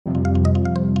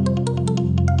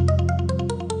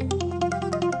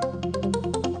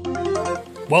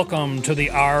Welcome to the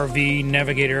RV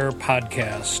Navigator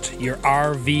Podcast, your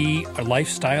RV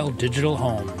lifestyle digital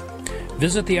home.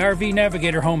 Visit the RV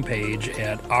Navigator homepage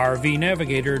at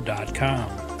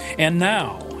rvnavigator.com. And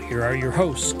now, here are your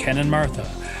hosts, Ken and Martha,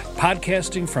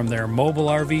 podcasting from their mobile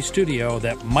RV studio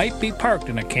that might be parked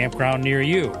in a campground near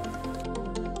you.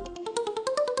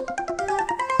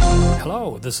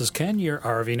 Hello, this is Ken, your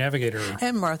RV Navigator.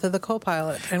 And Martha, the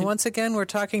co-pilot. And once again, we're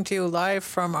talking to you live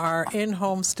from our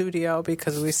in-home studio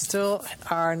because we still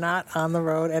are not on the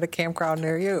road at a campground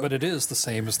near you. But it is the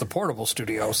same as the portable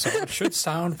studio, so it should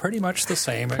sound pretty much the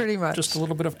same. Pretty much. Just a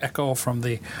little bit of echo from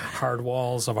the hard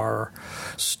walls of our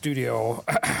studio.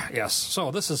 Yes,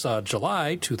 so this is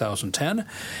July 2010,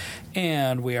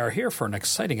 and we are here for an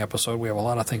exciting episode. We have a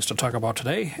lot of things to talk about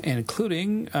today,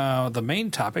 including the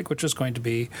main topic, which is going to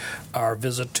be our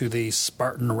visit to the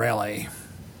Spartan Rally.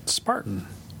 Spartan?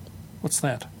 What's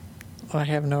that? I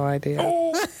have no idea.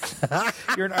 Oh,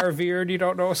 you're an RVer and you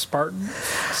don't know Spartan?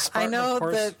 I know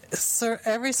that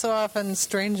every so often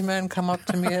strange men come up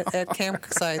to me at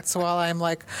campsites while I'm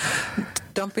like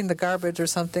dumping the garbage or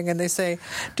something, and they say,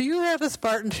 "Do you have a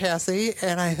Spartan chassis?"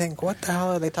 And I think, what the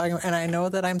hell are they talking about? And I know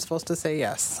that I'm supposed to say,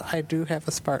 yes, I do have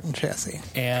a Spartan chassis.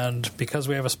 And because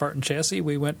we have a Spartan chassis,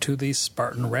 we went to the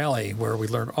Spartan Rally, where we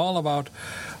learned all about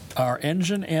our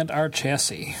engine and our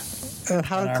chassis. And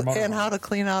how to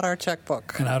clean out our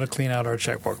checkbook.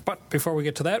 But before we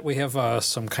get to that, we have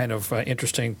some kind of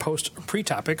interesting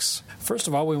pre-topics. First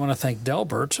of all, we want to thank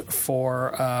Delbert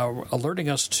for alerting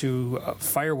us to a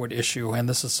firewood issue, and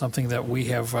this is something that we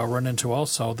have run into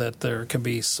also, that there can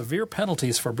be severe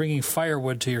penalties for bringing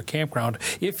firewood to your campground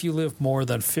if you live more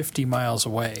than 50 miles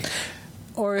away.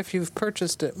 Or if you've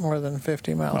purchased it more than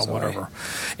 50 miles away. Whatever.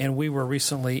 And we were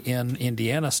recently in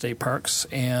Indiana State Parks,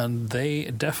 and they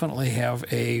definitely have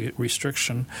a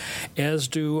restriction, as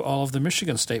do all of the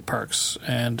Michigan State Parks.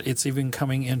 And it's even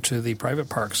coming into the private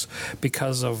parks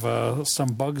because of some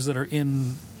bugs that are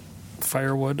in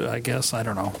firewood, I guess. I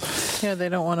don't know. Yeah, they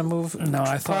don't want to move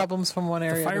problems from one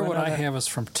area to another. The firewood I have is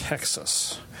from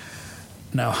Texas.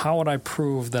 Now, how would I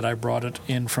prove that I brought it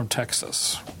in from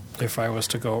Texas if I was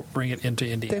to go bring it into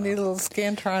Indiana? They need little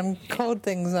Scantron code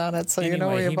things on it, so you know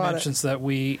where you bought it. He mentions that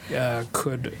we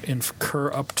could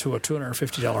incur up to a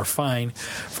 $250 fine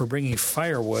for bringing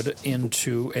firewood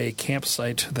into a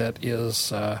campsite that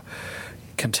is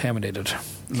contaminated.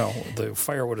 No, the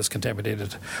firewood is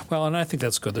contaminated. Well, and I think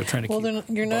that's good. They're trying to keep bugs out of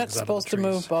the trees. You're not supposed to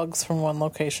move bugs from one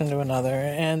location to another,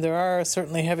 and there are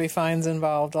certainly heavy fines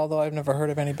involved, although I've never heard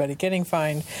of anybody getting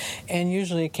fined. And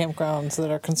usually campgrounds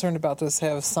that are concerned about this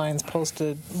have signs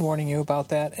posted warning you about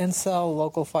that and sell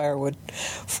local firewood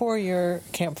for your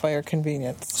campfire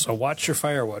convenience. So watch your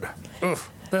firewood. Ugh.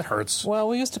 That hurts. Well,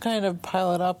 we used to kind of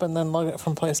pile it up and then lug it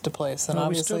from place to place. And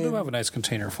obviously, we still do have a nice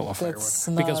container full of firewood.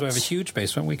 Because we have a huge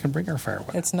basement, we can bring our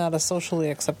firewood. It's not a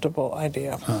socially acceptable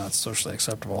idea. It's socially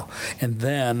acceptable. And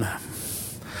then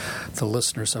the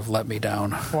listeners have let me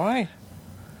down. Why?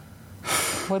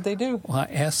 What'd they do? Well, I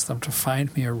asked them to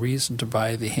find me a reason to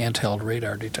buy the handheld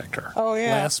radar detector. Oh,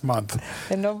 yeah. Last month.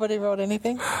 And nobody wrote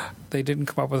anything? They didn't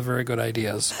come up with very good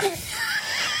ideas.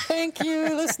 Thank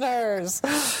you, listeners.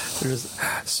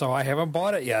 So I haven't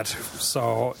bought it yet.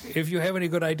 So if you have any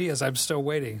good ideas, I'm still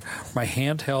waiting. My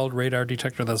handheld radar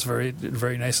detector that's very,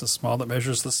 very nice and small that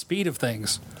measures the speed of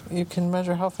things. You can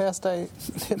measure how fast I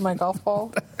hit my golf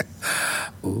ball?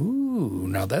 Ooh,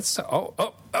 now that's...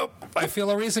 Oh, I feel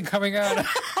a reason coming on.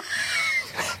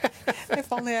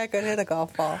 If only I could hit a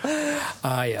golf ball.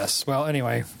 Yes. Well,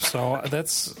 anyway, so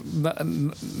that's...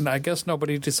 I guess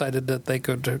nobody decided that they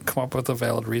could come up with a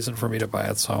valid reason for me to buy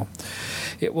it, so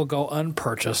it will go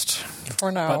unpurchased. For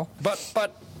now.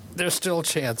 But there's still a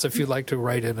chance if you'd like to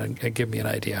write in and give me an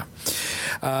idea.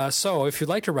 So if you'd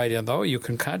like to write in, though, you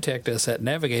can contact us at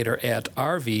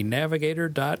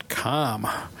navigator@rvnavigator.com.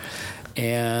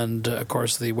 And, of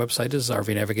course, the website is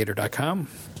rvnavigator.com.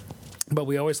 But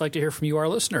we always like to hear from you, our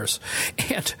listeners.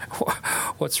 And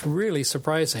what's really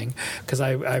surprising, because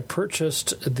I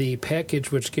purchased the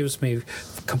package which gives me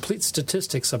complete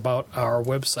statistics about our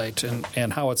website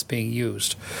and how it's being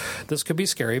used. This could be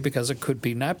scary because it could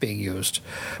be not being used.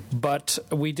 But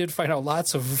we did find out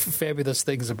lots of fabulous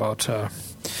things about our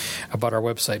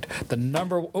website.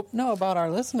 About our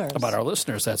listeners. About our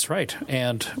listeners, that's right.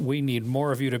 And we need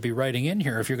more of you to be writing in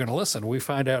here if you're going to listen. We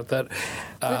find out that...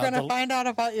 we're going to find out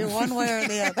about you one way or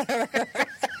the other.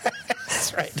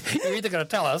 That's right. You're either going to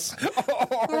tell us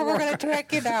or we're going to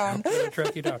track you down. We're going to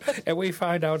track you down. And we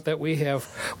find out that we have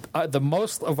the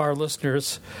most of our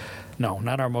listeners, no,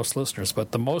 not our most listeners,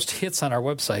 but the most hits on our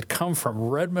website come from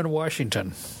Redmond,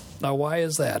 Washington. Now, why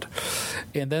is that?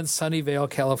 And then Sunnyvale,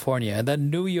 California, and then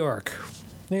New York.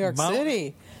 New York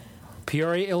City.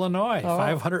 Peoria, Illinois.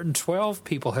 512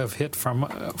 people have hit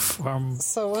from.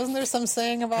 So wasn't there some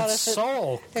saying about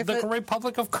Seoul, the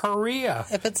Republic of Korea.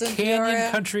 If it's in Canyon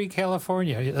Peoria, Country,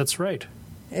 California. That's right.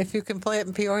 If you can play it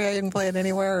in Peoria, you can play it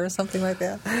anywhere or something like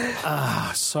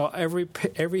that. So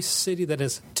every city that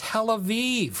is Tel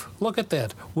Aviv. Look at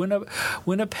that.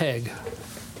 Winnipeg.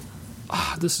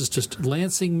 This is just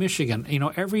Lansing, Michigan.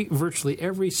 Virtually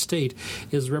every state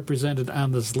is represented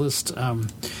on this list.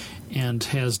 And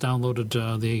has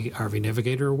downloaded the RV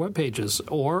Navigator web pages.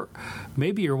 Or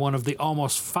maybe you're one of the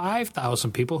almost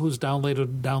 5,000 people who's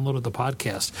downloaded the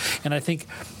podcast. And I think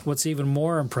what's even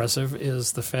more impressive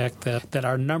is the fact that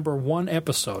our number one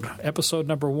episode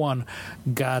number one,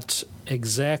 got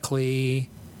exactly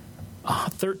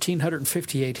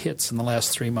 1,358 hits in the last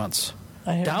 3 months.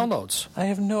 Downloads. I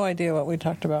have no idea what we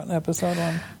talked about in episode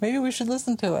 1. Maybe we should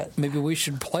listen to it. Maybe we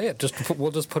should play it. We'll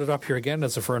just put it up here again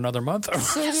for another month.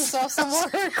 Save yourself some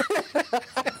work.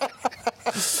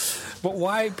 But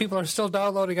why people are still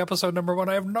downloading episode number 1,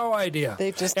 I have no idea.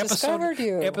 They've just discovered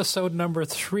you. Episode number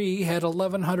 3 had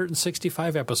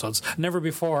 1,165 episodes. Never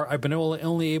before. I've been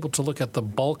only able to look at the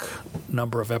bulk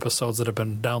number of episodes that have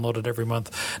been downloaded every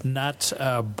month, not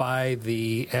by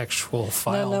the actual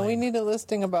file. No, we need a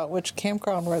listing about which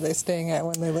campground were they staying at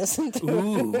when they listened to it.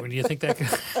 Ooh, do you think that could...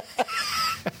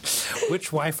 Which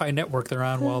Wi-Fi network they're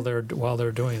on while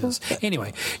they're doing this.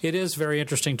 Anyway, it is very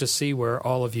interesting to see where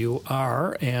all of you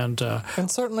are, and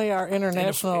certainly our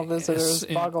international visitors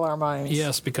boggle our minds.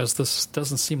 Yes, because this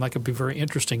doesn't seem like it'd be very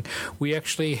interesting. We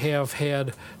actually have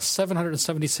had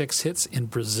 776 hits in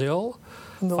Brazil,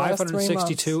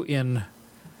 562 in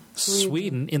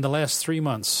Sweden in the last 3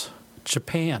 months,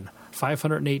 Japan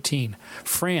 518,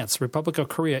 France, Republic of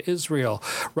Korea, Israel,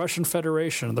 Russian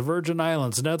Federation, the Virgin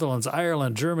Islands, Netherlands,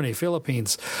 Ireland, Germany,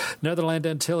 Philippines, Netherlands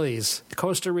Antilles,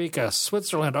 Costa Rica,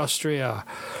 Switzerland, Austria,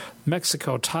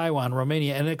 Mexico, Taiwan,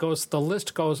 Romania, and the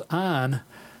list goes on.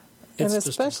 And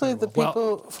especially the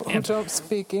people who don't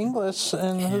speak English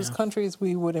and whose countries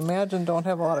we would imagine don't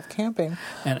have a lot of camping.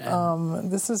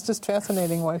 This is just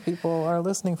fascinating why people are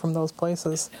listening from those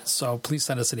places. So please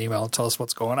send us an email and tell us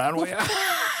what's going on.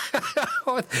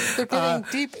 They're getting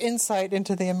deep insight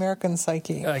into the American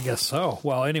psyche. I guess so.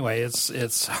 Well, anyway,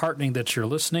 it's heartening that you're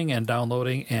listening and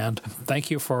downloading, and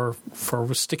thank you for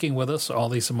sticking with us all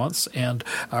these months. And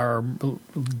our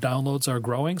downloads are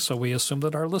growing, so we assume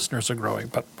that our listeners are growing,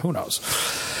 but who knows?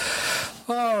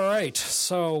 All right.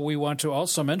 So we want to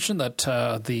also mention that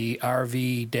the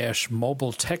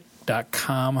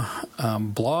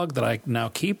RV-mobiletech.com blog that I now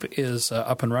keep is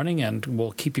up and running, and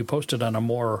will keep you posted on a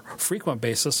more frequent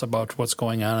basis about what's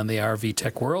going on in the RV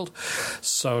tech world.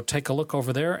 So take a look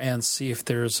over there and see if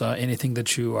there's anything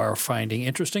that you are finding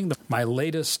interesting. My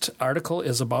latest article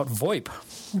is about VoIP.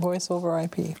 Voice over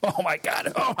IP. Oh my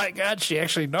God, she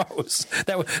actually knows.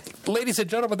 Ladies and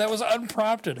gentlemen, that was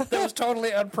unprompted. That was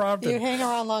totally unprompted. You hang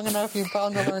around long enough, you're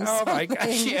bound to learn something. Oh my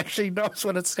God, she actually knows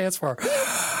what it stands for.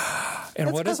 And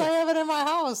that's what is it? Because I have it in my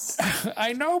house.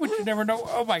 I know, but you never know.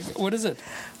 Oh my, what is it?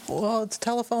 Well, it's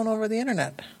telephone over the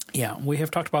internet. Yeah, we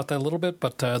have talked about that a little bit,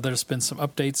 but there's been some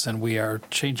updates, and we are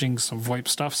changing some VoIP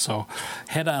stuff. So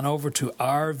head on over to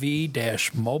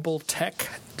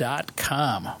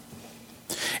rv-mobiletech.com.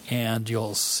 And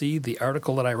you'll see the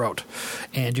article that I wrote.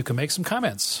 And you can make some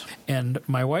comments. And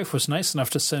my wife was nice enough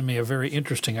to send me a very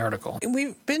interesting article.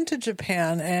 We've been to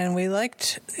Japan, and we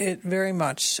liked it very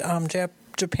much.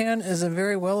 Japan is a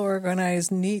very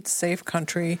well-organized, neat, safe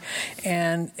country,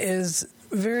 and is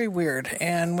very weird.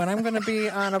 And when I'm going to be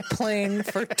on a plane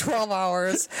for 12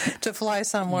 hours to fly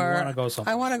somewhere,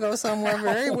 I want to go somewhere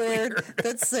very weird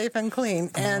that's safe and clean.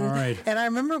 And and I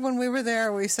remember when we were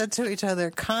there, we said to each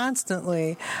other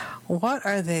constantly, what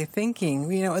are they thinking?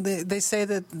 You know, they say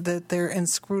that they're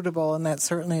inscrutable, and that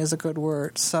certainly is a good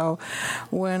word. So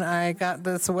when I got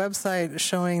this website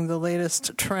showing the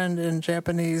latest trend in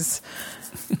Japanese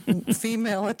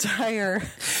female attire,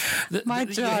 my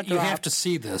jaw dropped. You have to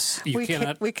see this. We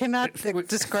cannot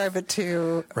describe it to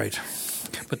you. Right.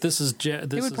 But this is...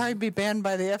 it would probably be banned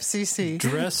by the FCC.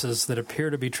 Dresses that appear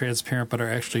to be transparent but are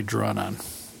actually drawn on.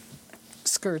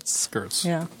 Skirts.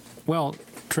 Yeah. Well,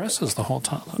 dresses the whole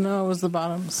time. No, it was the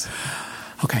bottoms.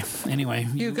 Okay. Anyway,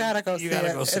 you gotta go see it. You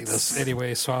gotta go see this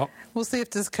anyway. So we'll see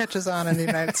if this catches on in the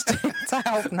United States. I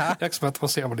hope not. Next month we'll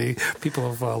see how many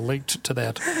people have linked to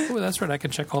that. Oh, that's right. I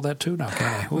can check all that too now, can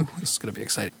I? Ooh, this is going to be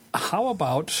exciting. How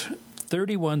about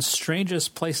 31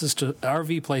 strangest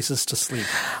RV places to sleep?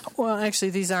 Well,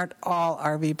 actually, these aren't all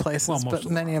RV places, but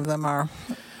many of them are.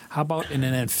 How about in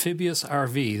an amphibious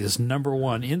RV? This is number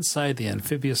one inside the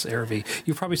amphibious RV.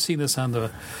 You've probably seen this on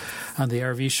the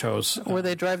RV shows where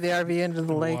they drive the RV into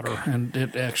the lake. Water, and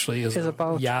it actually is a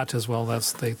boat. Yacht as well.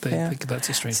 They think that's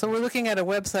a strange. So we're looking at a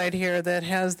website here that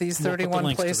has these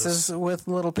 31 places with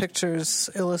little pictures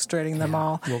illustrating them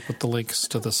all. We'll put the links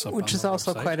to this up, which is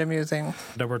also website. Quite amusing.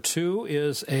 Number 2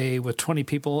 is with 20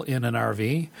 people in an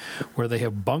RV where they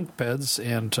have bunk beds,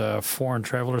 and foreign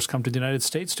travelers come to the United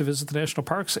States to visit the national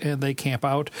parks, and they camp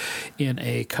out in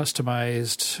a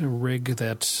customized rig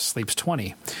that sleeps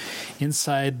 20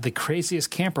 inside the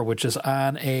craziest camper, which is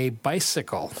on a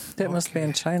bicycle. That must be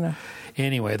in China.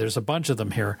 Anyway, there's a bunch of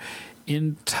them here.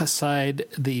 Inside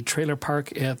the trailer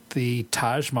park at the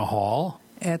Taj Mahal.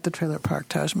 At the trailer park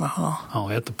Taj Mahal. Oh,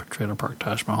 at the trailer park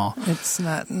Taj Mahal. It's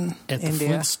not in At India. the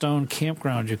Flintstone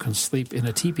campground, you can sleep in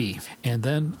a teepee. And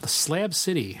then the Slab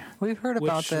City. We've heard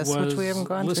about this, which we haven't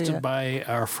gone to yet. Listed by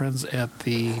our friends at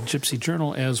the Gypsy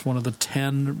Journal as one of the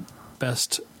 10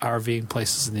 best RVing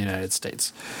places in the United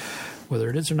States. Whether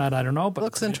it is or not, I don't know, but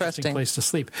looks it's an interesting place to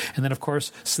sleep. And then, of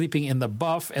course, sleeping in the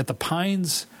Buff at the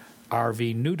Pines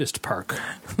RV Nudist Park.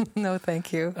 No,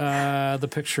 thank you. The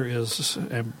picture is...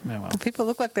 people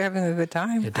look like they're having a good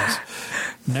time. It does.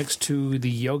 Next to the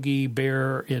Yogi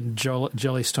Bear in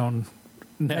Jellystone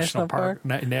National Park.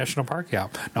 National Park, yeah.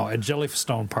 No, at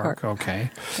Jellystone Park,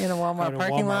 okay. In a Walmart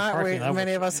parking lot.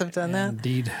 Many of us have done that.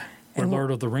 Indeed. Where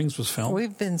Lord of the Rings was filmed.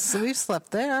 We've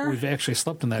slept there. We've actually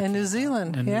slept in that. In New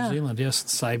Zealand, In New Zealand, yes.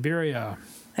 Siberia.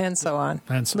 And so on.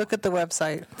 Look at the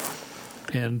website.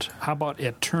 And how about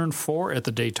at Turn 4 at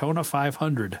the Daytona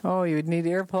 500? Oh, you would need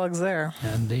earplugs there.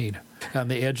 Indeed. On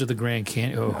the edge of the Grand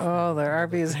Canyon. Oh, their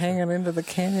RV is hanging into the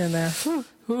canyon there.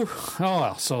 Oh,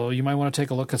 well, so you might want to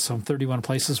take a look at some 31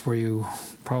 places where you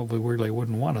probably weirdly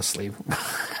wouldn't want to sleep.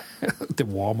 The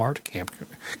Walmart camp.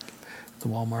 The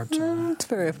Walmart. It's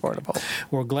very affordable.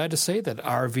 We're glad to say that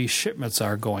RV shipments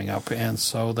are going up, and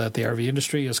so that the RV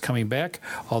industry is coming back,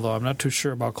 although I'm not too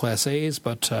sure about Class A's,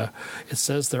 but it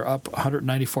says they're up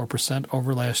 194%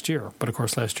 over last year. But, of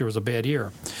course, last year was a bad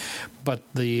year. But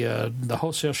the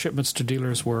wholesale shipments to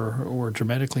dealers were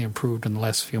dramatically improved in the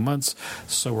last few months,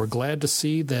 so we're glad to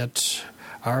see that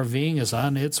RVing is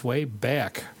on its way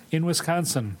back. In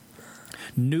Wisconsin,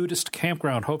 nudist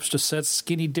campground hopes to set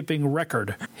skinny dipping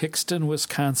record. Hickston,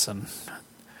 Wisconsin.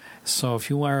 So if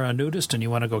you are a nudist and you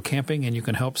want to go camping, and you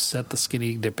can help set the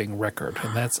skinny dipping record.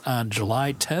 And that's on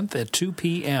July 10th at 2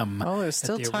 p.m. Oh, there's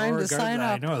still time to sign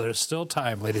up. I know, there's still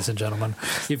time, ladies and gentlemen,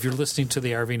 if you're listening to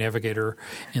the RV Navigator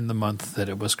in the month that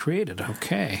it was created.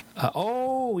 Okay.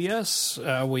 Yes,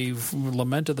 we've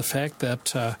lamented the fact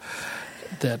that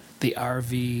the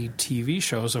RV TV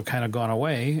shows have kind of gone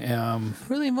away.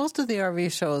 Really, most of the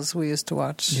RV shows we used to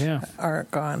watch are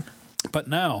gone. But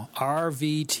now,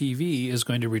 RV TV is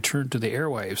going to return to the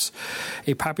airwaves.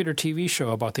 A popular TV show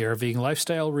about the RVing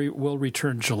lifestyle will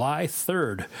return July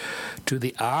 3rd to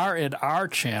the R&R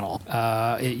channel.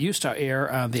 It used to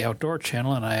air on the Outdoor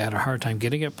channel, and I had a hard time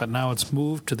getting it, but now it's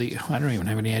moved to the... I don't even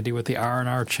have any idea what the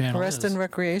R&R channel is. Rest and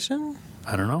Recreation?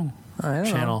 I don't know. I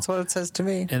don't know. That's what it says to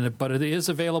me. But it is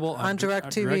available on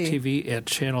DirecTV at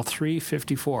channel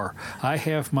 354. I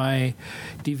have my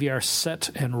DVR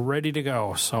set and ready to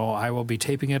go, so I will be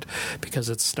taping it because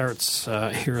it starts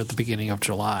here at the beginning of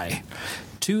July.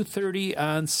 2:30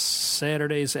 on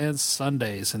Saturdays and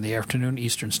Sundays in the afternoon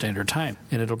Eastern Standard Time.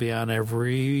 And it'll be on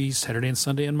every Saturday and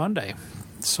Sunday and Monday.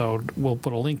 So we'll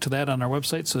put a link to that on our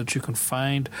website so that you can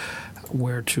find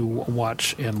where to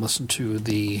watch and listen to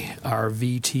the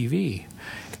RV TV.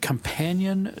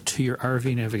 Companion to your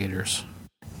RV navigators.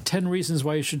 10 reasons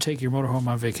why you should take your motorhome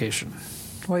on vacation.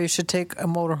 Well, you should take a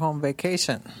motorhome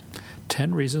vacation.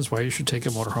 10 reasons why you should take a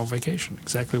motorhome vacation.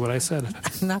 Exactly what I said.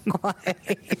 Not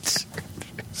quite.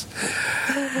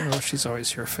 Oh, she's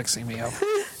always here fixing me up.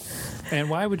 And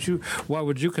what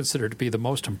would you consider to be the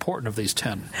most important of these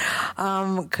 10?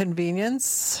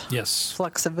 Convenience. Yes.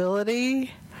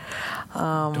 Flexibility.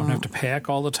 Don't have to pack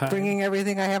all the time. Bringing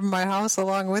everything I have in my house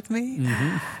along with me.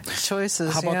 Mm-hmm.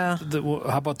 Choices,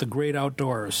 how about the great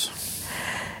outdoors?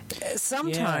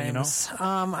 Sometimes.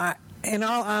 In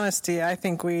all honesty, I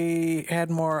think we had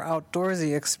more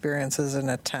outdoorsy experiences in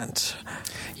a tent.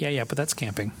 Yeah, but that's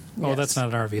camping. Yes. Oh, that's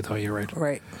not an RV, though. You're right.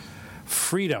 Right.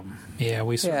 Freedom. Yeah,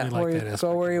 we certainly like that aspect.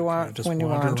 Go where you want, just when you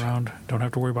want. wander around. Don't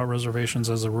have to worry about reservations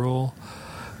as a rule.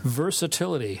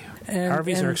 Versatility.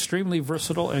 RVs are extremely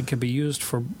versatile and can be used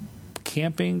for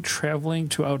camping, traveling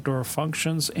to outdoor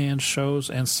functions and shows,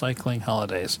 and cycling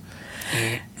holidays.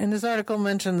 And this article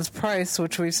mentions price,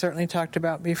 which we've certainly talked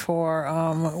about before.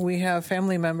 We have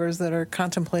family members that are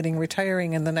contemplating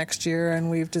retiring in the next year,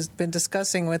 and we've just been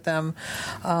discussing with them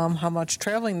how much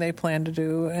traveling they plan to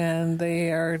do, and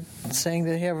they are saying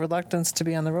they have reluctance to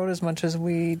be on the road as much as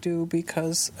we do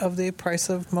because of the price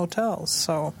of motels.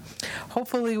 So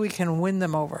hopefully we can win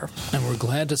them over. And we're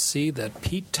glad to see that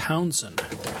Pete Townsend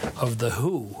of The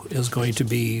Who is going to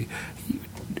be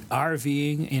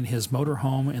RVing in his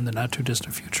motorhome in the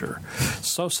not-too-distant future.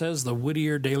 So says the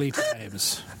Whittier Daily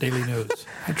Times, Daily News.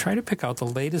 I try to pick out the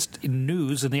latest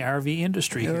news in the RV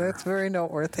industry here. That's very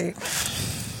noteworthy.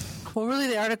 Well, really,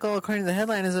 the article, according to the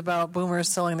headline, is about boomers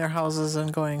selling their houses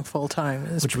and going full-time.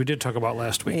 Which we did talk about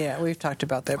last week. Yeah, we've talked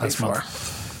about that last before.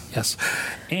 Month. Yes.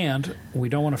 And we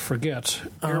don't want to forget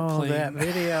airplane. Oh, that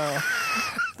video.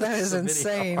 That is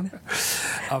insane.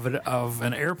 Of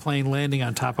an airplane landing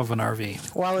on top of an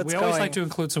RV. While it's we always like to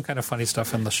include some kind of funny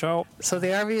stuff in the show. So the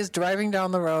RV is driving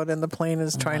down the road and the plane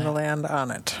is trying to land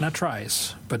on it. Not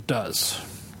tries, but does.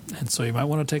 And so you might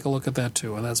want to take a look at that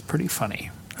too. And that's pretty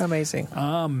funny. Amazing.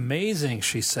 Amazing,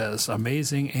 she says.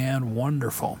 Amazing and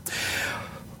wonderful.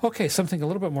 Okay, something a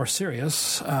little bit more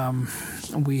serious.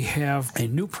 We have a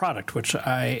new product which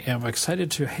I am excited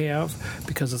to have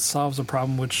because it solves a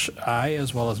problem which I,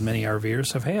 as well as many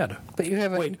RVers, have had. But you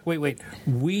haven't... Wait.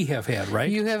 We have had, right?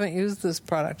 You haven't used this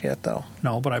product yet, though.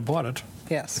 No, but I bought it.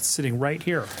 Yes. It's sitting right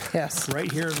here. Yes.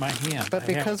 Right here in my hand. But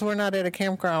because we're not at a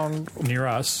campground... near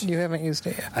us. You haven't used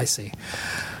it yet. I see.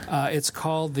 It's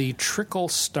called the Trickle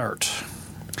Start.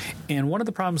 And one of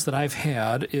the problems that I've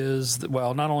had is, that,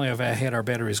 well, not only have I had our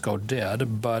batteries go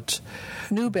dead, but...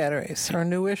 New batteries, or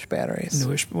newish batteries.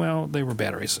 Well, they were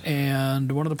batteries.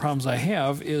 And one of the problems I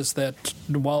have is that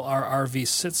while our RV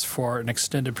sits for an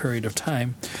extended period of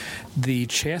time, the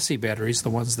chassis batteries, the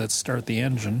ones that start the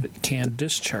engine, can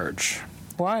discharge.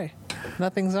 Why?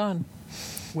 Nothing's on.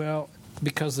 Well,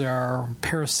 because there are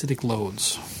parasitic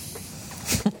loads.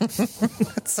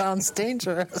 That sounds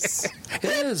dangerous. It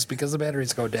is, because the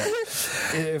batteries go dead.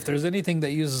 If there's anything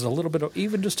that uses a little bit of,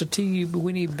 even just a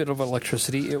teeny-weeny bit of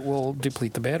electricity, it will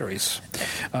deplete the batteries.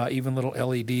 Even little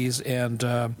LEDs and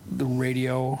the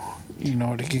radio,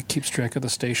 it keeps track of the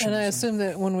stations. And I assume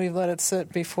that when we let it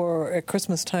sit before, at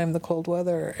Christmas time, the cold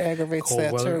weather aggravates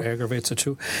that too. Cold weather aggravates it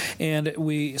too. And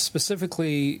we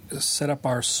specifically set up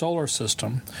our solar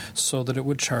system so that it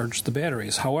would charge the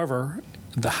batteries. However,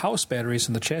 the house batteries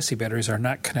and the chassis batteries are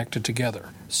not connected together.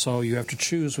 So you have to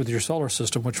choose with your solar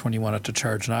system which one you want it to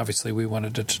charge. And obviously we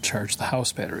wanted it to charge the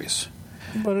house batteries.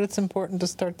 But it's important to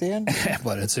start the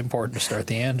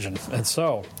engine. And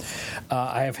so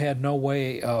I have had no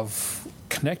way of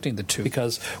connecting the two,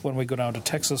 because when we go down to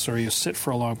Texas or you sit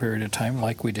for a long period of time,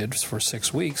 like we did for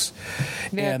 6 weeks,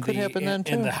 it could happen then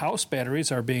too. And the house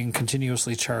batteries are being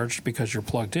continuously charged because you're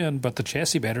plugged in, but the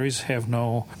chassis batteries have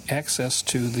no access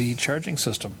to the charging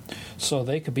system, so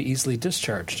they could be easily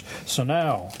discharged. So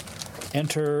now,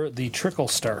 enter the Trickle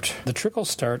Start. The Trickle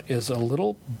Start is a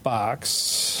little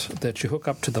box that you hook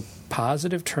up to the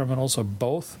positive terminals of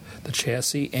both the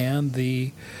chassis and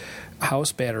the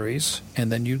house batteries,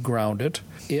 and then you ground it.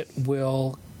 It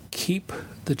will keep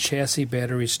the chassis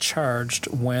batteries charged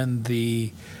when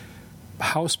the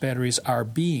house batteries are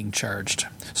being charged.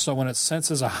 So when it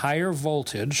senses a higher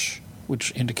voltage,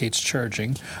 which indicates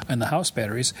charging, and the house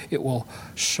batteries, it will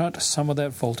shunt some of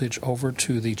that voltage over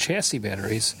to the chassis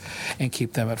batteries and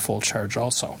keep them at full charge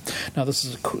also. Now, this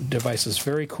device is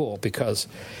very cool because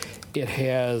it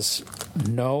has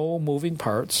no moving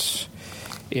parts.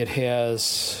 It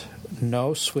has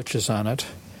no switches on it,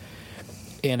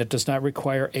 and it does not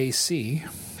require AC.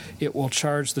 It will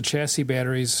charge the chassis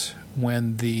batteries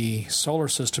when the solar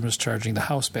system is charging the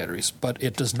house batteries, but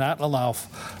it does not allow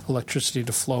electricity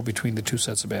to flow between the two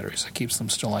sets of batteries. It keeps them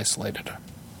still isolated.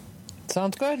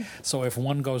 Sounds good. So if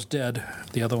one goes dead,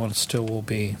 the other one still will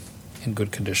be in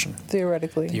good condition.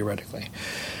 Theoretically.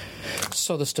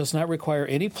 So this does not require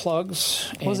any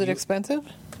plugs. Was it expensive?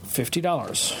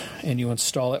 $50. And you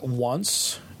install it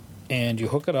once, and you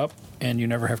hook it up, and you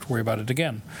never have to worry about it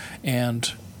again. And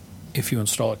if you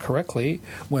install it correctly,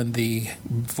 when the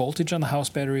voltage on the house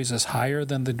batteries is higher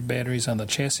than the batteries on the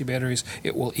chassis batteries,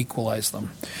 it will equalize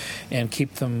them and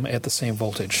keep them at the same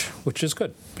voltage, which is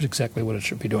good. It's exactly what it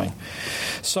should be doing.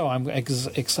 So I'm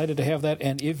excited to have that.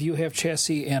 And if you have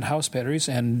chassis and house batteries,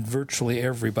 and virtually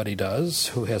everybody does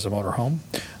who has a motorhome,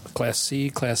 Class C,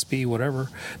 Class B, whatever,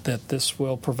 that this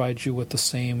will provide you with the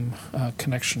same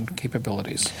connection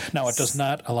capabilities. Now, it does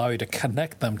not allow you to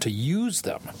connect them to use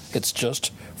them. It's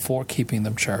just for keeping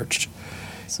them charged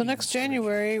So next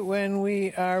January, when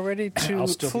we are ready to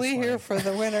flee here for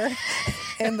the winter,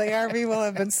 and the RV will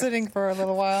have been sitting for a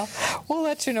little while, we'll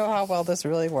let you know how well this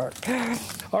really worked.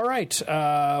 All right.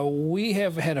 We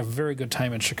have had a very good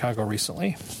time in Chicago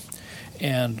recently.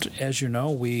 And as you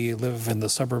know, we live in the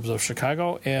suburbs of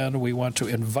Chicago, and we want to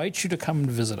invite you to come and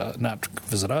visit us. Not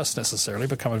visit us necessarily,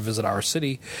 but come and visit our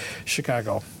city,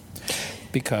 Chicago,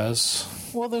 because...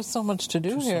 Well, there's so much to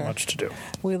do here. So much to do.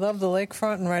 We love the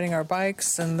lakefront and riding our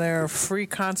bikes, and there are free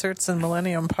concerts in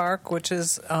Millennium Park, which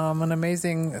is an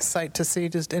amazing sight to see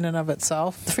just in and of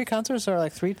itself. The free concerts are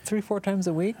like 3-4 times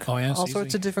a week. Oh, yeah, all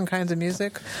sorts of different kinds of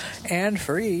music, and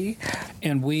free.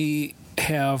 And we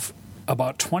have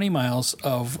about 20 miles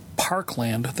of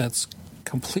parkland that's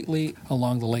completely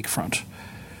along the lakefront,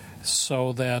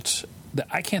 so that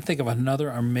I can't think of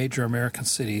another major American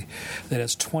city that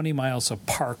has 20 miles of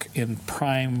park in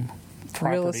prime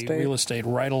property, real estate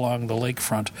right along the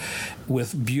lakefront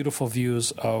with beautiful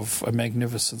views of a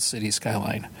magnificent city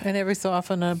skyline. And every so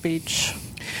often a beach.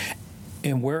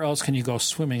 And where else can you go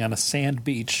swimming on a sand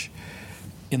beach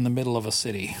in the middle of a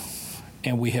city?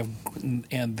 And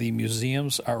the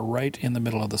museums are right in the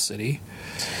middle of the city.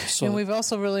 So and we've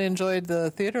also really enjoyed the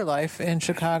theater life in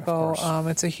Chicago.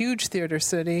 It's a huge theater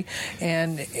city,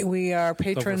 and we are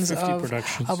patrons of a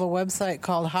website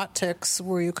called Hot Tix,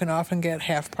 where you can often get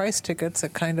half-price tickets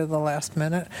at kind of the last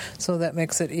minute, so that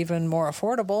makes it even more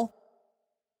affordable.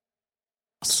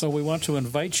 So we want to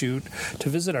invite you to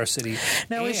visit our city.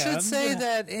 Now, we should say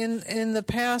that in the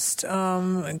past,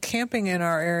 camping in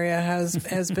our area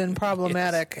has been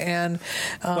problematic, and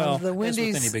the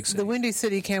Windy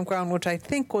City Campground, which I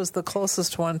think was the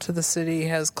closest one to the city,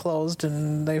 has closed,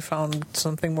 and they found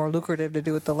something more lucrative to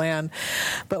do with the land.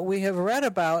 But we have read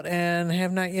about and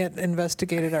have not yet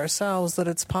investigated ourselves that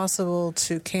it's possible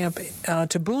to camp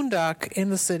to boondock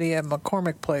in the city at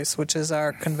McCormick Place, which is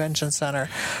our convention center,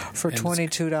 for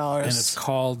 $22. And it's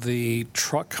called the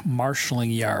Truck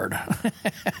Marshalling Yard,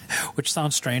 which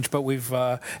sounds strange, but we've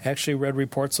actually read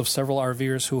reports of several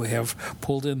RVers who have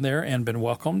pulled in there and been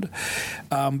welcomed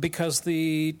because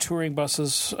the touring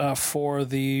buses for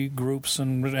the groups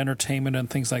and entertainment and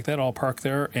things like that all park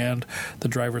there, and the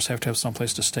drivers have to have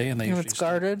someplace to stay. And it's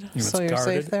guarded, so you're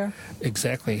safe there?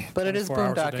 Exactly. But it is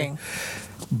boondocking.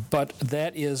 But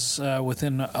that is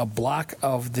within a block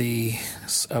of the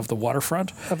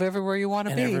waterfront. Of everywhere you want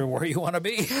to be. Everywhere you want to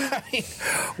be.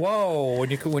 Whoa!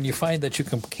 When you find that you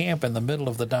can camp in the middle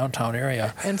of the downtown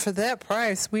area. And for that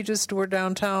price, we just were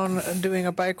downtown doing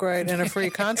a bike ride and a free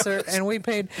concert, and we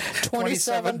paid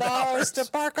 $27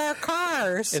 to park our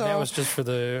car. So. And that was just for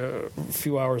the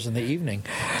few hours in the evening.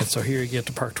 And so here you get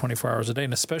to park 24 hours a day.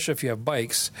 And especially if you have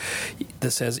bikes,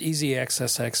 this has easy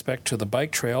access, I expect, to the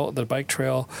bike trail. The bike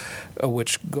trail,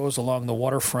 which goes along the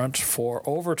waterfront for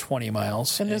over 20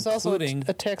 miles. And there's also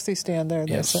a taxi stand there.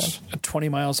 Yes, 20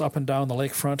 miles up and down the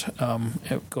lakefront.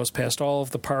 It goes past all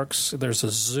of the parks. There's a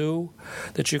zoo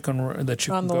that you can go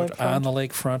to on the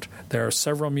lakefront. There are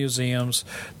several museums.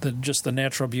 Just the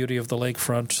natural beauty of the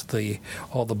lakefront,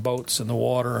 all the boats in the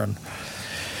water, and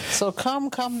so come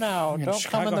now. Don't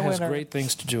Chicago come in the winter. Chicago has great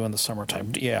things to do in the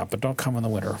summertime. Yeah, but don't come in the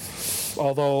winter.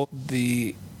 Although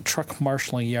the Truck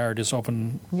Marshalling Yard is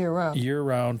open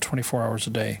year-round, 24 hours a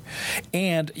day.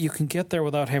 And you can get there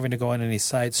without having to go on any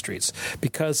side streets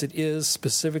because it is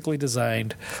specifically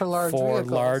designed for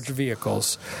large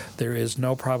vehicles. There is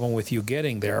no problem with you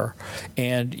getting there,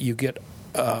 and you get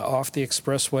off the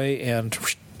expressway and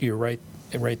you're right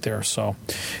there. So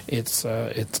it's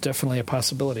definitely a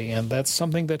possibility, and that's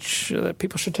something that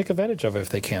people should take advantage of if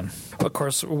they can. Of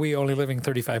course, we only living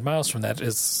 35 miles from that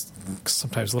is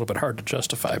sometimes a little bit hard to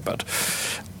justify, but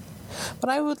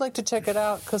I would like to check it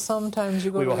out because sometimes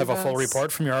you go to events. We will have a full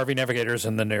report from your RV navigators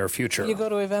in the near future. You go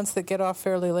to events that get off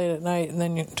fairly late at night, and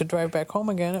then to drive back home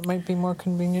again, it might be more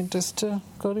convenient just to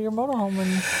go to your motorhome.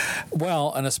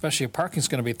 And especially if parking's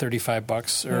going to be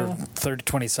 $35 or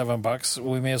 $27,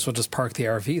 we may as well just park the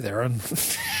RV there and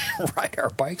ride our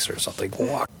bikes or something.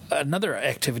 Walk. Another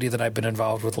activity that I've been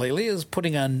involved with lately is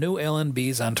putting on new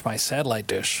LNBs onto my satellite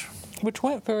dish. Which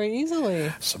went very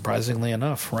easily. Surprisingly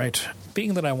enough, right.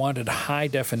 Being that I wanted high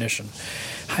definition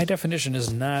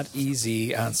is not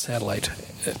easy on satellite.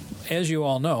 As you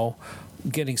all know,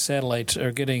 getting satellite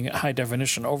or getting high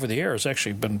definition over the air has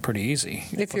actually been pretty easy.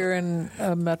 If you're in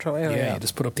a metro area. Yeah, you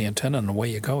just put up the antenna and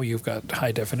away you go. You've got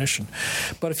high definition.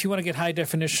 But if you want to get high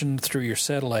definition through your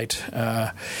satellite,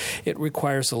 it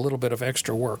requires a little bit of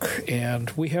extra work.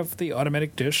 And we have the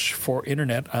automatic dish for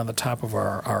internet on the top of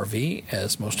our RV,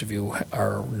 as most of you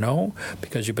know,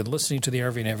 because you've been listening to the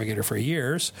RV Navigator for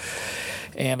years.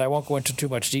 And I won't go into too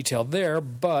much detail there,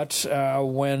 but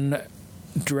when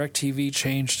DirecTV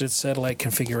changed its satellite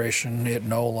configuration, it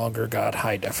no longer got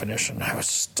high definition. I was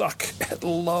stuck at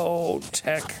low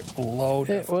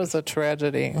definition. It was a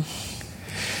tragedy.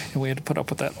 And we had to put up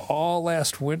with that all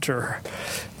last winter,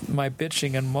 my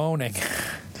bitching and moaning.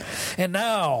 And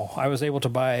now I was able to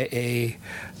buy a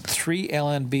 3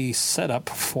 LNB setup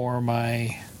for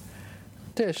my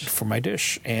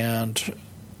dish. And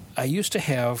I used to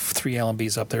have 3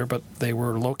 LNBs up there, but they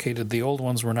were located, the old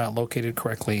ones were not located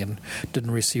correctly and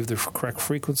didn't receive the correct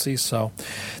frequency, so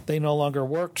they no longer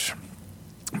worked.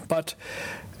 But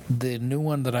the new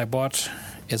one that I bought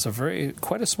is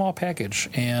quite a small package,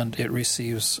 and it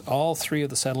receives all 3 of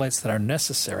the satellites that are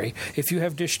necessary. If you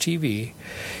have Dish TV,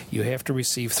 you have to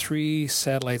receive 3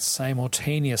 satellites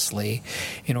simultaneously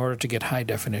in order to get high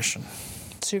definition.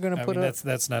 So you're going to put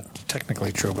that's not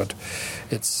technically true, but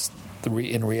it's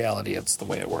in reality, it's the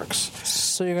way it works.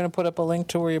 So you're going to put up a link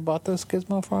to where you bought this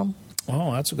gizmo from?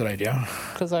 Oh, that's a good idea.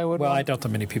 Because I doubt that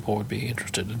many people would be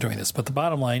interested in doing this. But the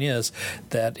bottom line is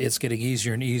that it's getting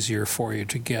easier and easier for you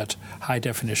to get high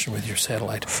definition with your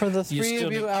satellite. For the 3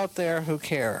 of you out there who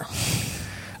care.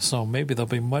 So maybe they'll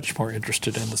be much more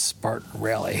interested in the Spartan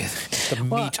Rally, the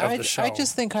meat of the show. I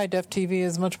just think high def TV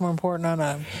is much more important on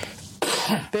a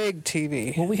big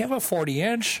TV. Well, we have a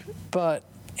 40-inch. But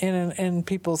in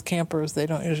people's campers, they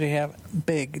don't usually have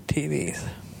big TVs.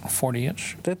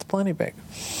 40-inch? That's plenty big.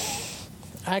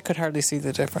 I could hardly see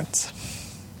the difference.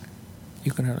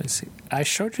 You can hardly see. I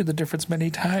showed you the difference many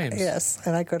times. Yes,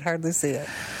 and I could hardly see it.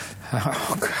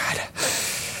 Oh, God.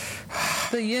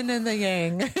 The yin and the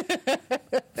yang.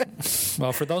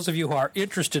 Well, for those of you who are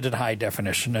interested in high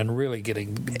definition and really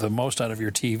getting the most out of your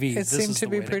TV, it seemed to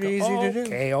be pretty easy to do.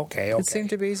 Okay. It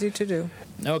seemed to be easy to do.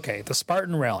 Okay, the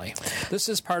Spartan Rally. This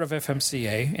is part of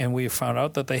FMCA, and we found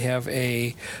out that they have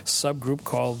a subgroup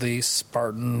called the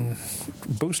Spartan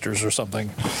Boosters or something.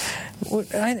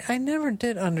 I never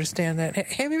did understand that.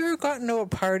 Have you ever gotten to a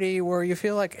party where you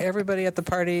feel like everybody at the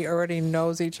party already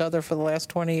knows each other for the last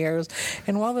 20 years,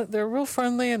 and while they're real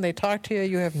friendly and they talk to you,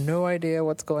 you have no idea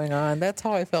what's going on? That's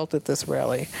how I felt at this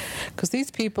rally, because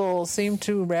these people seem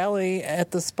to rally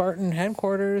at the Spartan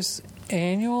headquarters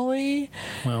annually.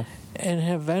 Well, and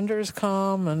have vendors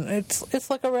come, and it's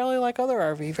like a rally like other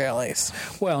RV rallies.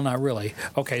 Well, not really.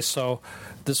 Okay, so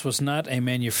this was not a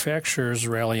manufacturer's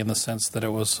rally in the sense that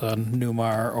it was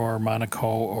Newmar or Monaco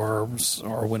or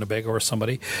Winnebago or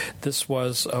somebody. This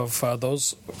was of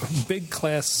those big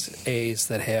Class A's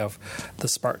that have the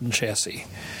Spartan chassis.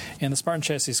 And the Spartan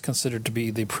chassis is considered to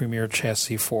be the premier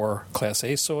chassis for Class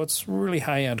A, so it's really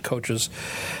high-end coaches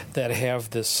that have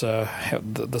this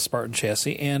the Spartan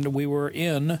chassis. And we were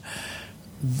in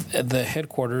the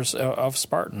headquarters of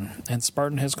Spartan, and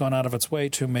Spartan has gone out of its way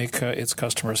to make its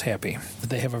customers happy.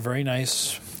 They have a very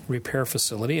nice repair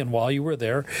facility, and while you were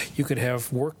there, you could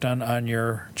have work done on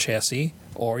your chassis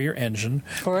or your engine.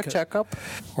 For a checkup.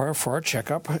 Or for a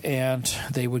checkup, and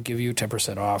they would give you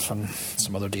 10% off and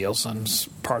some other deals on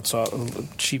parts,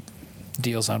 cheap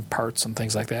deals on parts and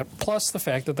things like that. Plus the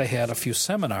fact that they had a few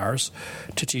seminars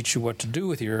to teach you what to do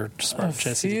with your Spartan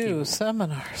chassis. A few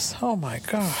seminars. Oh, my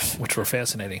gosh. Which were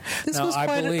fascinating. This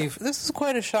is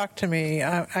quite a shock to me.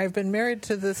 I've been married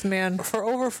to this man for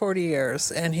over 40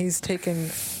 years, and he's taken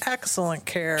excellent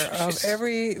care of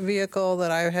every vehicle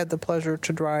that I've had the pleasure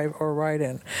to drive or ride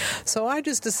in. So I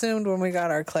just assumed when we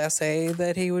got our Class A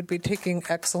that he would be taking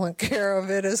excellent care of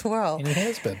it as well. And he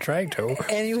has been trying to.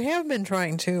 And you have been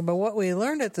trying to, but what we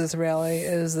learned at this rally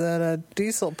is that a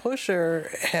diesel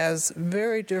pusher has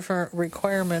very different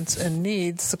requirements and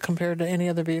needs compared to any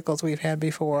other vehicles we've had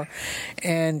before.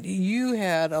 And you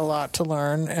had a lot to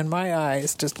learn, and my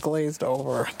eyes just glazed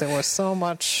over. There was so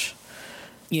much...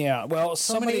 Yeah, well,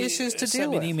 somebody issues to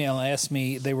sent me an email and asked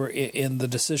me, they were in the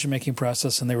decision-making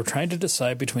process, and they were trying to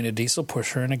decide between a diesel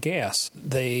pusher and a gas.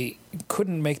 They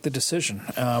couldn't make the decision,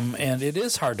 and it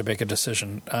is hard to make a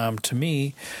decision. To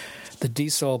me, the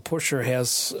diesel pusher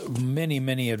has many,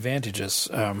 many advantages,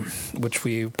 which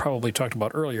we probably talked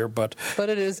about earlier, but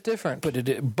it is different.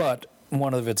 But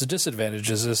one of its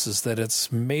disadvantages is that it's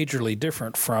majorly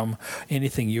different from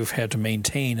anything you've had to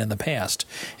maintain in the past.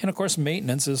 And, of course,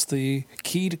 maintenance is the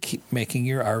key to keep making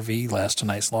your RV last a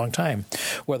nice long time.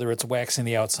 Whether it's waxing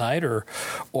the outside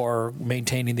or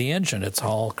maintaining the engine, it's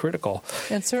all critical.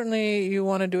 And certainly you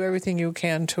want to do everything you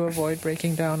can to avoid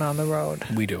breaking down on the road.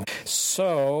 We do.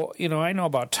 So, I know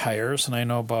about tires, and I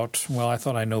know about, I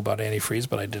thought I knew about antifreeze,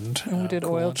 but I didn't. And we did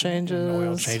oil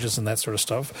changes. And that sort of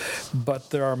stuff. But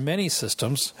there are many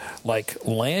systems like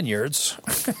lanyards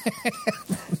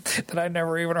that I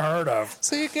never even heard of.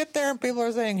 So you get there and people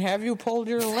are saying, "Have you pulled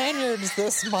your lanyards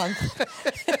this month?"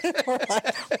 We're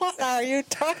like, "What are you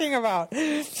talking about?"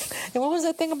 And what was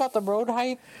that thing about the road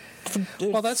height?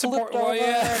 Well, that's important. Well,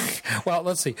 yeah. Well,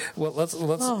 let's see. Well, let's. We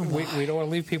don't want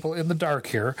to leave people in the dark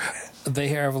here. They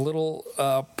have little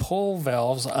pull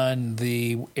valves on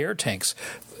the air tanks.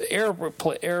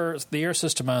 The air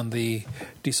system on the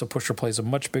diesel pusher plays a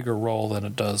much bigger role than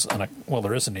it does on a. Well,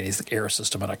 there isn't any air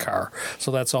system in a car, so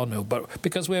that's all new. But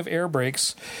because we have air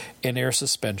brakes and air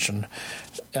suspension,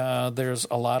 there's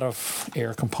a lot of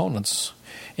air components.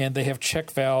 And they have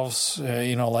check valves,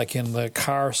 like in the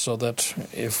car, so that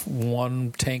if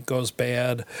one tank goes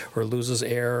bad or loses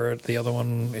air, the other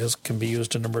one can be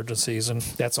used in emergencies. And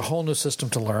that's a whole new system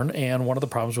to learn. And one of the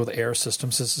problems with air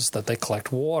systems is that they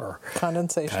collect water.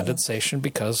 Condensation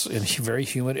because in very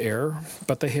humid air.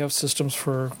 But they have systems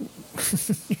for,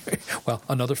 well,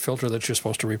 another filter that you're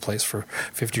supposed to replace for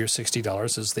 $50 or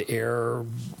 $60 is the air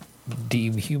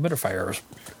dehumidifier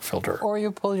filter. Or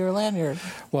you pull your lanyard.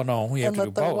 Well, no, we have to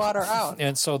do both. And let the water out.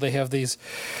 And so they have these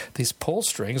pull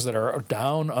strings that are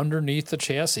down underneath the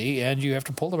chassis, and you have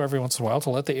to pull them every once in a while to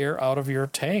let the air out of your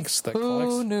tanks.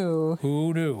 Who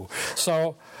knew?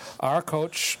 So our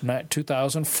coach,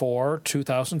 2004,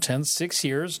 2010, 6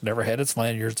 years, never had its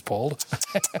lanyards pulled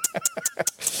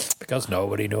because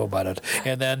nobody knew about it.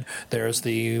 And then there's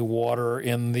the water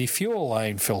in the fuel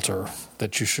line filter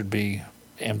that you should be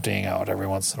emptying out every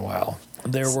once in a while.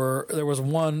 There was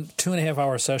one 2.5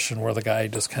 hour session where the guy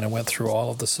just kind of went through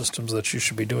all of the systems that you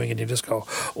should be doing, and you just go,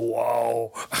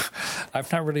 "Whoa,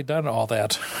 I've not really done all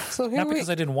that." Not because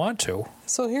I didn't want to.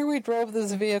 So here we drove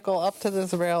this vehicle up to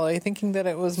this rally, thinking that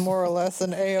it was more or less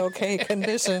an A-OK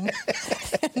condition,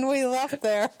 and we left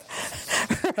there.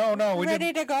 We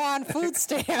ready to go on food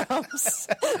stamps.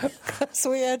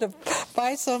 So we had to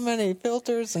buy so many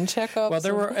filters and checkups. Well,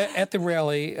 there were at the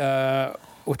rally,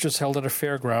 which was held at a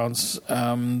fairgrounds.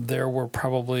 There were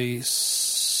probably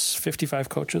 55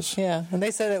 coaches. Yeah, and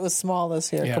they said it was small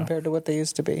this year compared to what they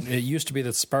used to be. It used to be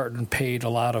that Spartan paid a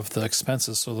lot of the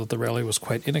expenses, so that the rally was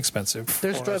quite inexpensive.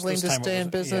 They're struggling to stay in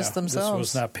business themselves. This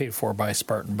was not paid for by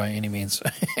Spartan by any means.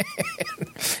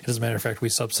 As a matter of fact, we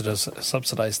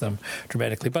subsidized them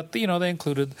dramatically. But, they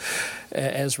included,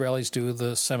 as rallies do,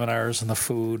 the seminars and the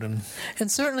food. And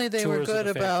certainly they were good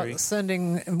about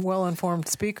sending well-informed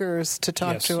speakers to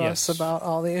talk to us about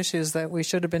all the issues that we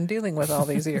should have been dealing with all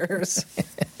these years.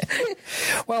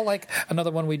 Well, like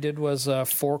another one we did was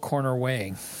four-corner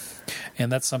weighing.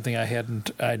 And that's something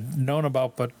I'd known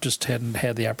about, but just hadn't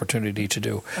had the opportunity to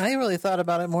do. I really thought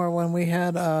about it more when we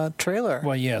had a trailer.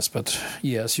 Well, yes,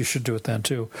 you should do it then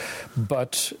too.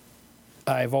 But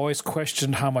I've always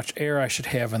questioned how much air I should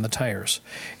have in the tires.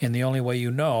 And the only way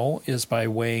you know is by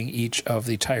weighing each of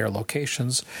the tire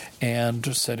locations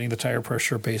and setting the tire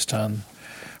pressure based on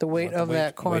the weight of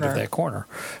that corner.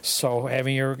 So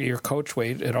having your coach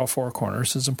weight at all four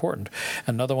corners is important.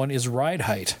 Another one is ride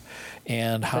height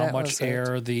and how much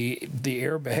air the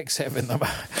airbags have in them.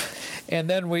 And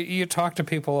then you talk to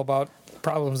people about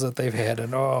problems that they've had,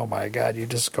 and oh my God, you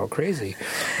just go crazy.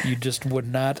 You just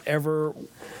would not ever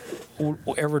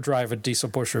drive a diesel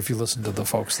pusher if you listen to the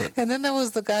folks that. And then there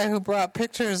was the guy who brought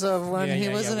pictures of when he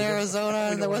was in Arizona,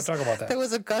 and there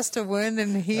was a gust of wind,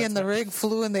 and he and the rig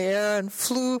flew in the air and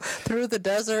flew through the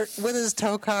desert with his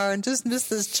tow car and just missed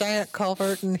this giant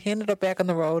culvert, and he ended up back on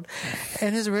the road,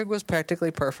 and his rig was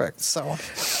practically perfect. So,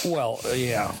 well,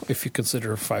 yeah, if you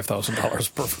consider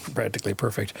 $5,000 practically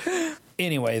perfect.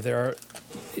 Anyway,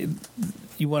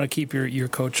 you want to keep your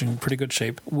coach in pretty good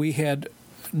shape. We had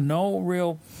no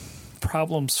real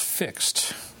problems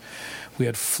fixed. We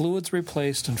had fluids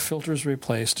replaced and filters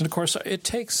replaced, and of course it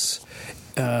takes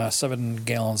 7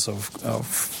 gallons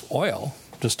of oil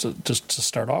just to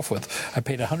start off with. I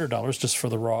paid $100 just for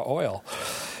the raw oil,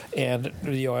 and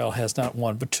the oil has not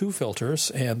one but 2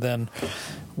 filters, and then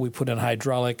we put in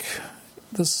hydraulic.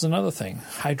 This is another thing,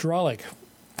 hydraulic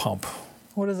pump.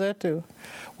 What does that do?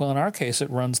 Well, in our case, it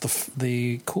runs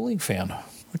the cooling fan,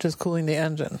 which is cooling the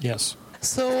engine. Yes.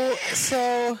 So,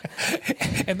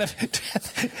 and then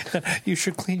you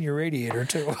should clean your radiator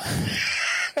too.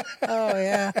 Oh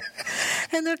yeah,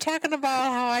 and they're talking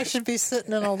about how I should be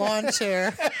sitting in a lawn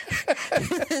chair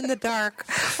in the dark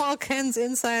while Ken's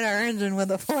inside our engine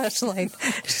with a flashlight,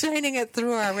 shining it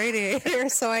through our radiator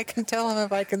so I can tell him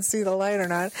if I can see the light or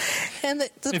not. And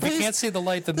if you can't see the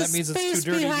light, then that means it's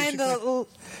too dirty. Behind the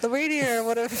radiator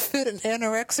would have fit an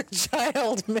anorexic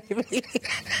child, maybe.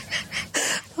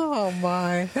 Oh,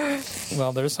 my.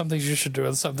 Well, there's some things you should do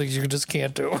and some things you just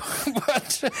can't do.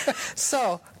 But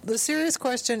So, the serious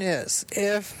question is,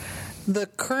 if the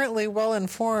currently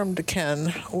well-informed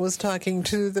Ken was talking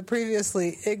to the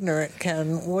previously ignorant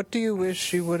Ken, what do you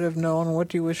wish you would have known? What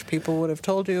do you wish people would have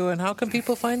told you? And how can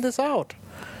people find this out?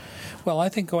 Well, I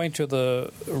think going to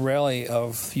the rally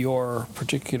of your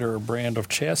particular brand of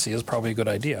chassis is probably a good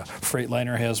idea.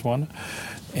 Freightliner has one,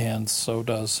 and so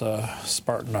does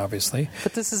Spartan, obviously.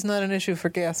 But this is not an issue for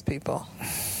gas people.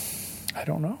 I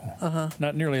don't know.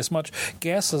 Not nearly as much.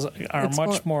 Gases are It's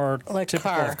much more like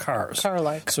typical of cars.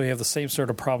 Car-like. So you have the same sort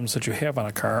of problems that you have on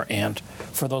a car. And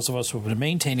for those of us who have been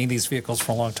maintaining these vehicles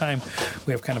for a long time,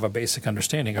 we have kind of a basic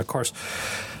understanding. Of course,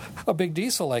 a big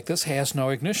diesel like this has no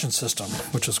ignition system,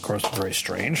 which is, of course, very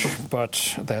strange,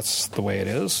 but that's the way it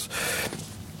is.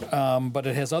 But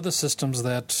it has other systems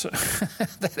that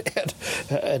that add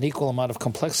an equal amount of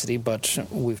complexity, but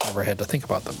we've never had to think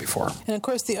about them before. And of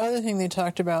course, the other thing they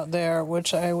talked about there,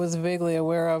 which I was vaguely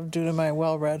aware of due to my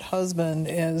well-read husband,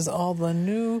 is all the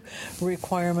new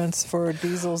requirements for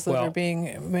diesels that are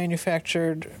being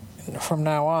manufactured from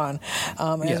now on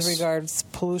as regards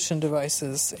pollution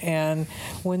devices. And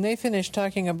when they finished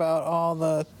talking about all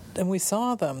the, and we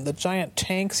saw them, the giant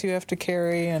tanks you have to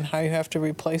carry and how you have to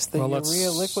replace the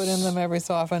urea liquid in them every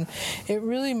so often, it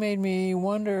really made me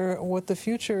wonder what the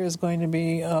future is going to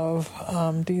be of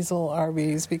diesel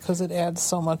RVs, because it adds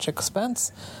so much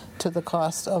expense to the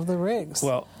cost of the rigs.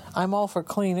 Well, I'm all for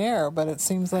clean air, but it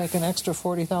seems like an extra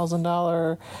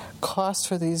 $40,000 cost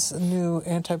for these new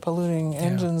anti-polluting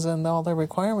engines and all their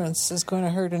requirements is going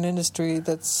to hurt an industry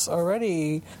that's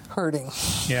already hurting.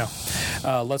 Yeah.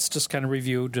 Let's just kind of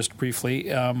review just briefly.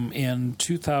 In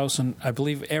 2000, I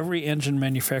believe every engine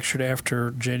manufactured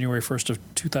after January 1st of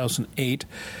 2008.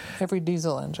 Every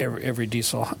diesel engine. Every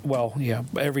diesel. Well, yeah.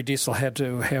 Every diesel had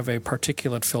to have a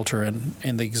particulate filter in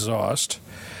the exhaust.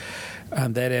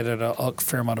 And that added a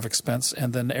fair amount of expense.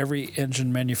 And then every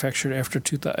engine manufactured after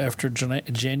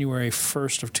January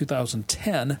 1st of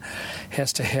 2010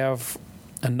 has to have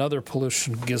another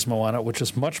pollution gizmo on it, which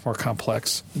is much more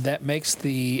complex. That makes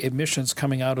the emissions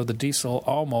coming out of the diesel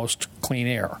almost clean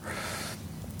air.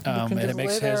 And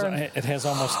it has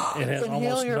almost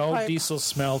no diesel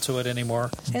smell to it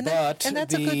anymore. And that's a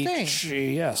good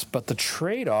thing. Yes, but the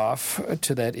trade-off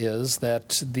to that is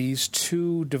that these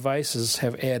two devices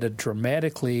have added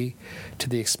dramatically to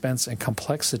the expense and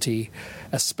complexity,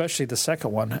 especially the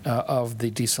second one of the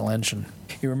diesel engine.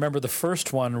 You remember the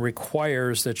first one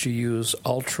requires that you use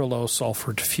ultra-low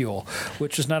sulfur fuel,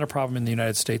 which is not a problem in the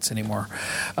United States anymore.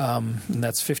 And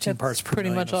that's 15 parts per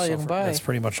million. That's pretty much all you can buy. That's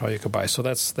pretty much all you can buy. So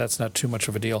that's not too much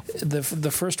of a deal. The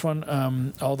first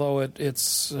one, although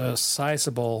it's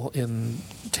sizable in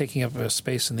taking up a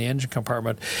space in the engine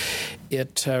compartment,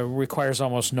 it requires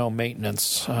almost no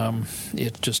maintenance.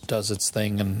 It just does its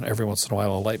thing, and every once in a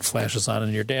while a light flashes on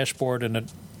in your dashboard and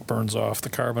it burns off the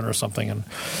carbon or something,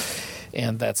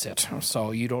 and that's it.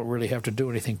 So you don't really have to do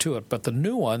anything to it. But the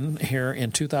new one here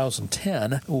in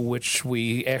 2010, which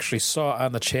we actually saw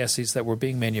on the chassis that were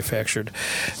being manufactured,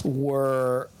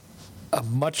 were a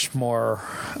much more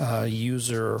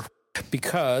user,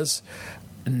 because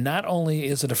not only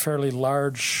is it a fairly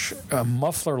large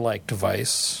muffler-like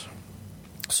device,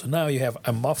 so now you have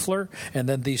a muffler and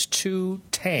then these two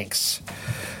tanks,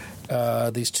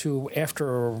 these two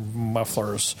after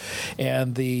mufflers,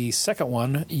 and the second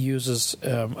one uses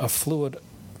a fluid.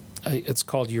 It's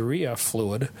called urea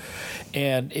fluid,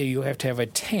 and you have to have a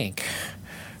tank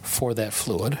for that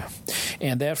fluid,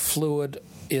 and that fluid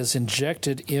is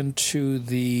injected into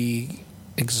the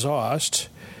exhaust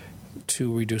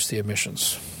to reduce the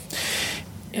emissions.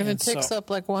 And it takes up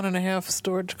like 1.5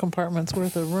 storage compartments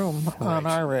worth of room on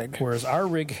our rig. Whereas our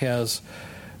rig has,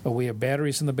 we have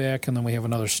batteries in the back, and then we have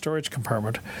another storage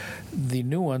compartment. The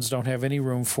new ones don't have any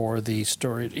room for the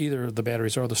storage, either the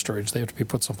batteries or the storage. They have to be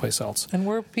put someplace else. And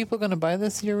where are people going to buy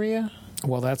this urea?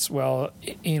 Well, as more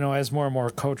and more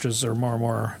coaches or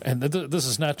more, and this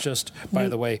is not just, by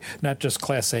the way, not just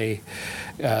Class A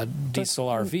diesel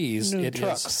RVs. New it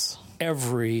trucks. is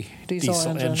every diesel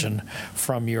engine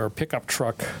from your pickup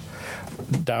truck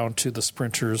down to the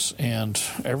Sprinters and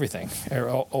everything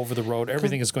over the road.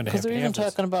 Everything is going to have to have this. Because they're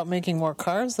even talking about making more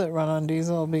cars that run on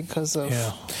diesel because of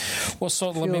Well,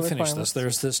 so let me finish this.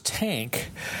 There's this tank,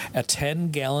 a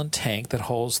 10-gallon tank that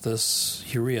holds this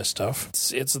urea stuff.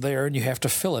 It's there, and you have to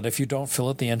fill it. If you don't fill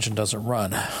it, the engine doesn't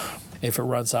run. If it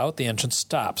runs out, the engine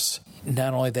stops.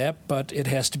 Not only that, but it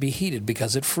has to be heated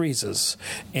because it freezes.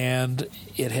 And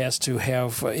it has to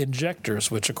have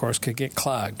injectors, which, of course, could get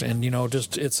clogged. And,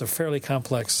 it's a fairly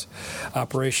complex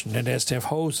operation. It has to have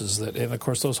hoses. And, of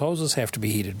course, those hoses have to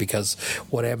be heated because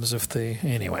what happens if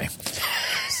anyway.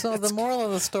 So the moral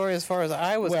of the story, as far as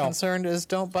I was concerned, is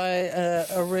don't buy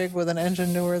a rig with an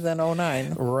engine newer than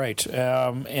 09. Right.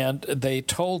 And they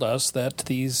told us that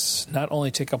these not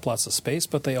only take up lots of space,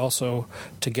 but they also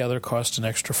together cost an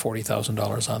extra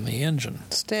 $40,000 on the engine.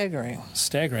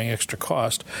 Staggering extra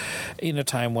cost in a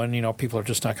time when, people are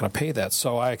just not going to pay that.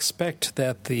 So I expect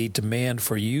that the demand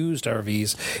for used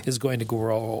RVs is going to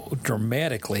grow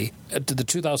dramatically. The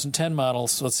 2010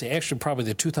 models, let's say, actually probably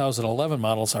the 2011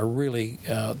 models are really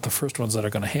the first ones that are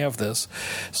going to have this.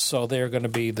 So they're going to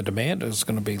be, the demand is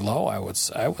going to be low, I would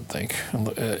think,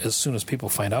 as soon as people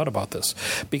find out about this.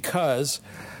 Because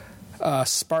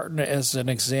Spartan, as an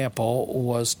example,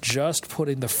 was just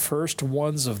putting the first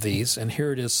ones of these, and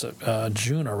here it is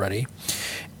June already,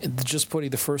 just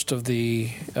putting the first of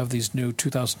these new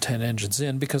 2010 engines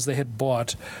in because they had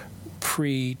bought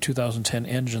pre-2010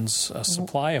 engines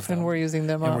supply of them. And we're using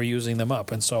them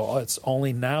up. And so it's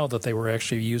only now that they were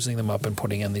actually using them up and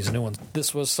putting in these new ones.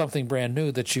 This was something brand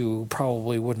new that you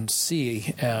probably wouldn't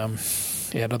see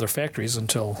at other factories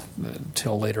until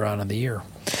later on in the year.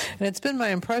 And it's been my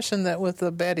impression that with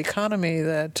the bad economy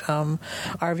that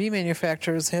RV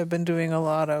manufacturers have been doing a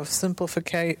lot of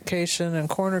simplification and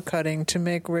corner cutting to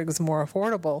make rigs more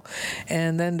affordable.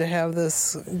 And then to have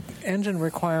this engine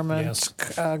requirement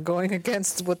going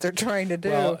against what they're trying to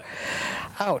do. Well,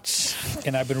 ouch.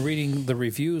 And I've been reading the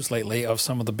reviews lately of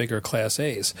some of the bigger Class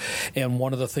A's. And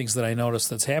one of the things that I noticed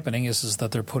that's happening is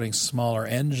that they're putting smaller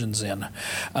engines in.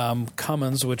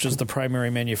 Cummins, which is the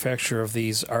primary manufacturer of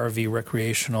these RV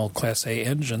recreational Class A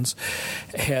engines,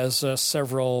 has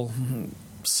several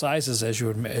sizes, as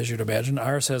you'd imagine.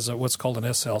 Ours has what's called an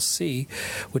SLC,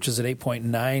 which is an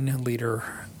 8.9 liter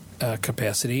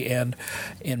capacity, and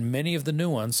in many of the new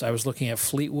ones, I was looking at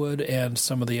Fleetwood and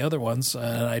some of the other ones,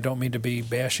 and I don't mean to be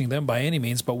bashing them by any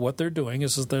means, but what they're doing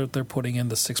is they're putting in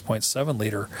the 6.7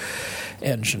 liter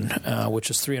engine, which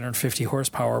is 350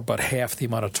 horsepower, but half the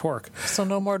amount of torque. So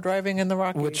no more driving in the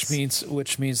Rockies.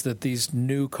 Which means that these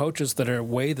new coaches that are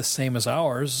way the same as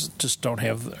ours just don't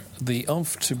have the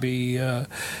oomph to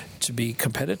be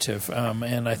competitive,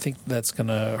 and I think that's going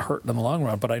to hurt in the long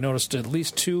run. But I noticed at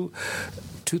least two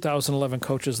 2011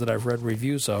 coaches that I've read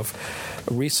reviews of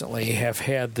recently have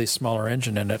had the smaller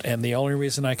engine in it, and the only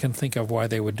reason I can think of why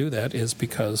they would do that is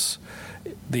because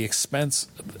the expense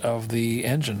of the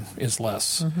engine is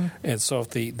less, and so if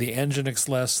the engine is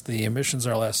less, the emissions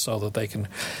are less, so that they can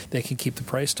keep the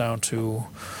price down to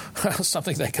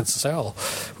something they can sell.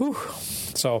 Whew.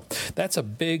 So that's a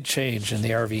big change in the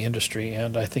RV industry,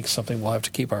 and I think something we'll have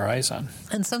to keep our eyes on.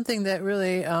 And something that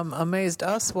really amazed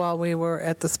us while we were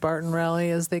at the Spartan Rally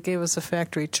is they gave us a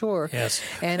factory tour. Yes.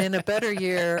 And in a better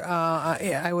year,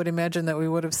 I would imagine that we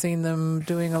would have seen them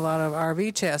doing a lot of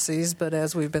RV chassis, but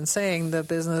as we've been saying, the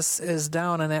business is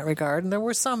down in that regard, and there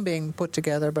were some being put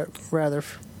together, but rather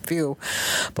few.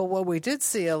 But what we did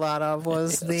see a lot of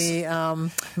was the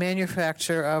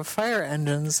manufacture of fire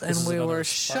engines, and we were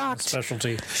shocked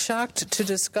to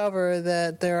discover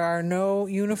that there are no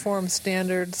uniform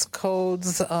standards,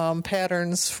 codes,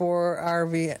 patterns for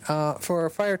RV for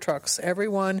fire trucks.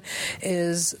 Everyone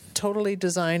is totally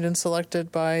designed and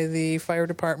selected by the fire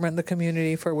department, the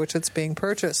community for which it's being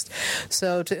purchased.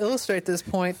 So to illustrate this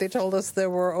point, they told us there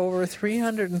were over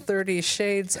 330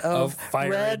 shades of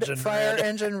fire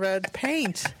engine red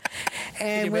paint.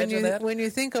 And when you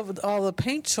think of all the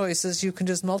paint choices, you can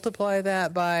just multiply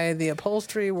that by the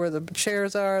upholstery, where the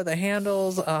chairs are, the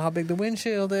handles, how big the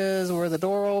windshield is, where the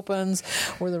door opens,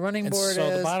 where the running board is.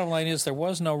 So the bottom line is there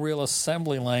was no real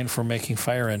assembly line for making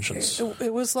fire engines.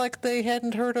 It was like they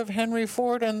hadn't heard of Henry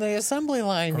Ford and the assembly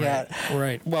line yet.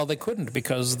 Right. Well, they couldn't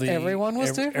because everyone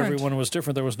was different. Everyone was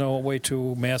different. There was no way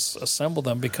to mass assemble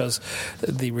them because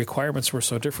the requirements were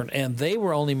so different, and they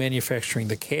were only manufacturing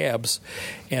the cabs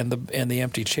and the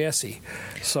empty chassis.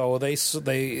 So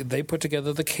they put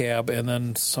together the cab, and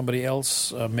then somebody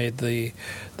else made the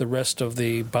rest of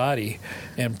the body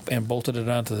and bolted it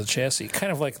onto the chassis,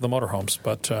 kind of like the motorhomes.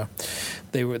 But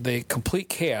they were complete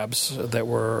cabs that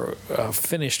were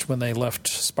finished when they left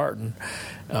Spartan,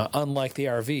 unlike the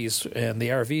RVs. And the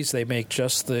RVs, they make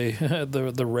just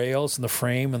the rails and the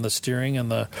frame and the steering,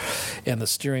 and the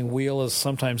steering wheel is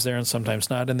sometimes there and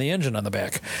sometimes not, and the engine on the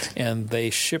back. And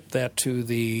they ship that to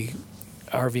the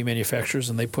RV manufacturers,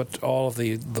 and they put all of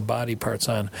the body parts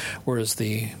on, whereas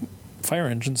the fire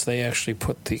engines, they actually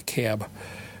put the cab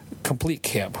complete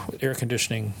camp. Air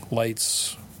conditioning,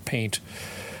 lights, paint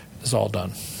is all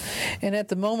done. And at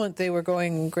the moment, they were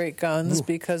going great guns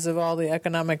because of all the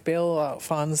economic bailout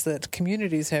funds that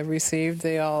communities have received.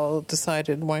 They all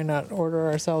decided, why not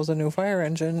order ourselves a new fire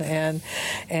engine? And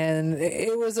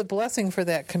it was a blessing for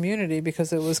that community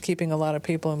because it was keeping a lot of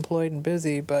people employed and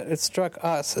busy. But it struck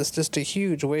us as just a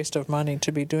huge waste of money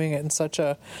to be doing it in such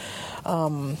a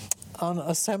on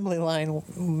assembly line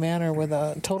manner with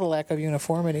a total lack of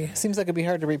uniformity. Seems like it'd be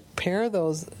hard to repair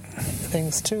those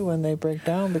things too when they break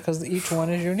down because each one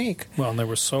is unique. Well, and they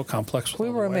were so complex with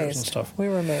all the wires and stuff. We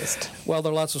were amazed. Well,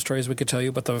 there are lots of stories we could tell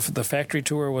you, but the factory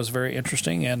tour was very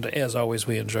interesting, and as always,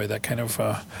 we enjoy that kind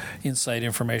of inside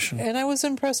information. And I was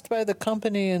impressed by the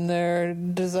company and their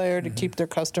desire to keep their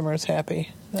customers happy.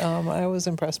 I was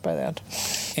impressed by that.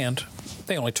 And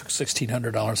they only took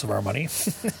 $1,600 of our money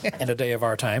and a day of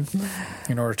our time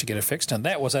in order to get it fixed, and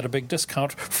that was at a big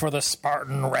discount for the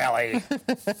Spartan Rally.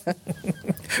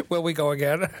 Will we go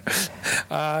again?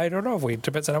 I don't know.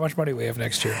 Depends on how much money we have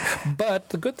next year. But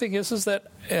the good thing is that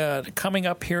coming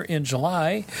up here in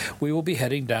July, we will be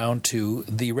heading down to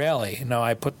the rally.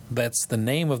 Now, that's the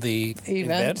name of the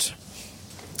event.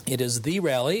 It is the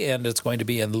rally, and it's going to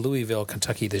be in Louisville,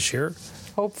 Kentucky this year.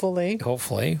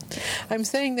 Hopefully. I'm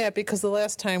saying that because the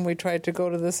last time we tried to go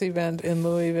to this event in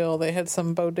Louisville, they had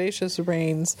some bodacious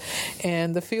rains,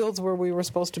 and the fields where we were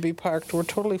supposed to be parked were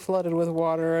totally flooded with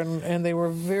water, and they were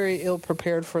very ill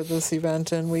prepared for this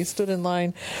event. And we stood in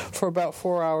line for about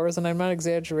 4 hours, and I'm not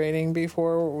exaggerating,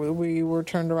 before we were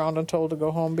turned around and told to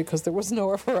go home because there was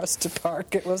nowhere for us to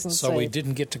park. It wasn't safe. So we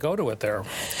didn't get to go to it there.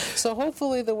 So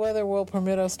hopefully the weather will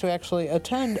permit us to actually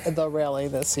attend the rally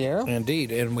this year.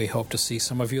 Indeed, and we hope to see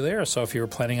some of you there. So if you're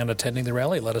planning on attending the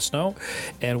rally, let us know,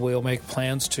 and we'll make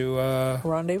plans to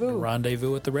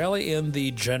rendezvous at the rally in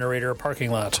the Generator parking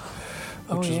lot,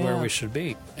 which is where we should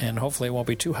be. And hopefully it won't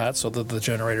be too hot so that the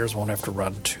generators won't have to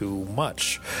run too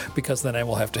much, because then I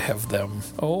will have to have them,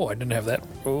 I didn't have that,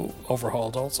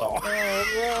 overhauled also.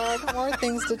 More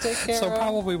things to take care of. So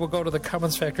probably we'll go to the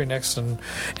Cummins factory next and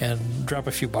drop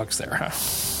a few bucks there, huh?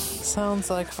 Sounds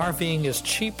like fun. RVing is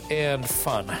cheap and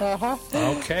fun. Uh-huh.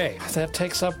 Okay. That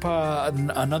takes up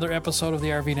another episode of the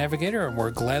RV Navigator, and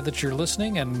we're glad that you're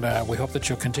listening, and we hope that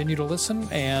you'll continue to listen,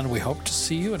 and we hope to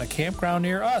see you in a campground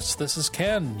near us. This is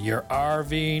Ken, your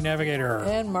RV Navigator.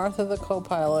 And Martha, the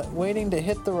co-pilot, waiting to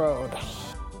hit the road.